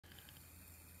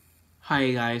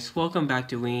Hi guys, welcome back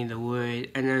to Reading the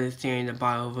Word and Understanding the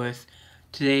Bible verse.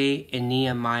 Today in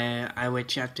Nehemiah, I read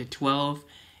chapter 12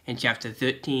 and chapter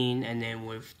 13, and then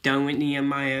we're done with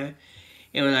Nehemiah.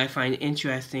 And what I find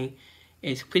interesting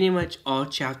is pretty much all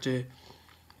chapter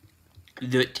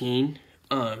 13.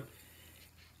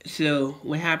 So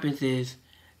what happens is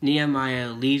Nehemiah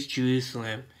leaves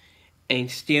Jerusalem and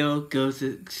still goes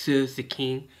to serve the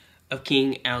king of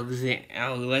King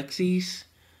Artaxerxes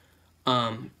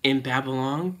in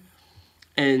Babylon,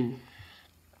 and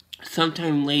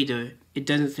sometime later, it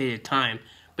doesn't say the time,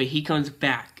 but he comes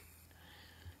back.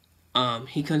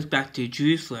 He comes back to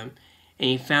Jerusalem, and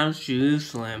he finds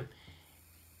Jerusalem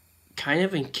kind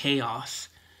of in chaos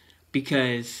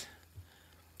because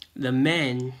the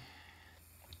men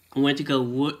went to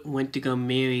go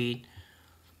marry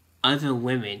other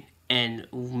women, and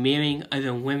marrying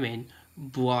other women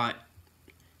brought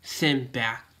sin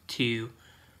back to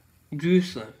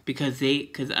Jerusalem because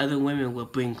other women will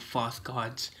bring false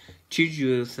gods to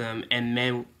Jerusalem, and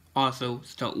men also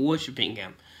start worshiping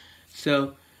them.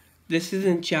 So this is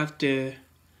in chapter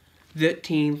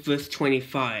 13 verse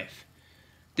 25.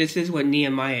 This is what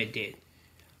Nehemiah did.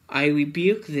 I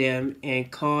rebuked them and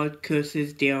called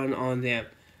curses down on them.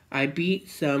 I beat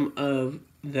some of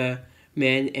the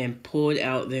men and pulled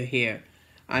out their hair.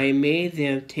 I made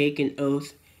them take an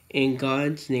oath in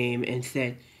God's name and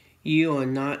said, "You are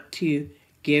not to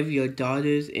give your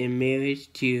daughters in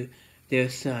marriage to their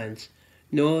sons,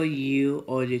 nor you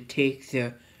are to take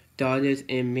their daughters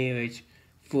in marriage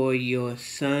for your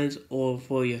sons or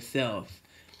for yourselves."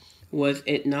 Was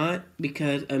it not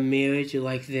because of marriage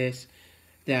like this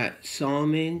that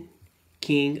Solomon,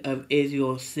 king of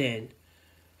Israel, sinned?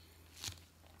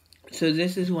 So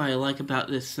this is what I like about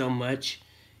this so much,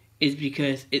 is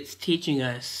because it's teaching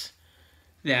us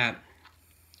that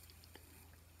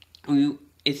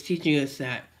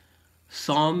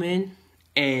Solomon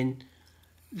and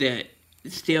the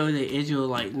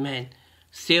Israelite men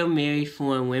still married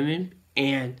foreign women,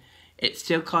 and it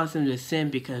still caused them to sin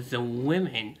because the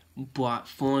women brought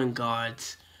foreign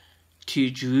gods to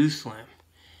Jerusalem,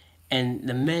 and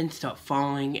the men start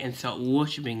following and start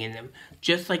worshiping in them,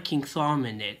 just like King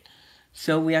Solomon did.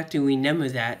 So we have to remember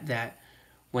that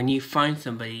when you find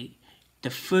somebody, the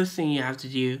first thing you have to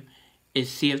do is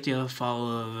see if they're a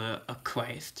follower of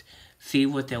Christ. See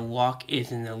what their walk is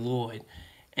in the Lord,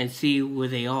 and see where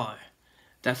they are.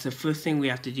 That's the first thing we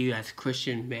have to do as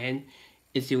Christian men,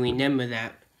 is to remember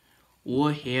that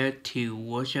we're here to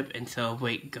worship and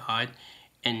celebrate God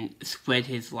and spread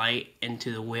His light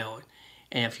into the world.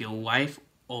 And if your wife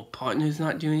or partner is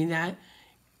not doing that,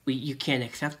 you can't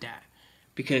accept that.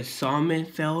 Because Solomon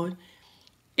failed,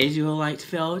 Israelites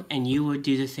failed, and you will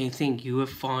do the same thing. You will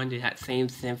fall into that same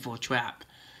sinful trap.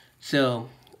 So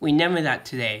remember that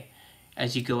today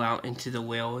as you go out into the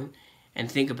world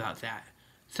and think about that.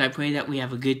 So I pray that we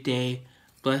have a good day,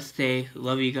 blessed day.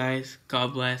 Love you guys.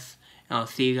 God bless. And I'll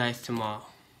see you guys tomorrow.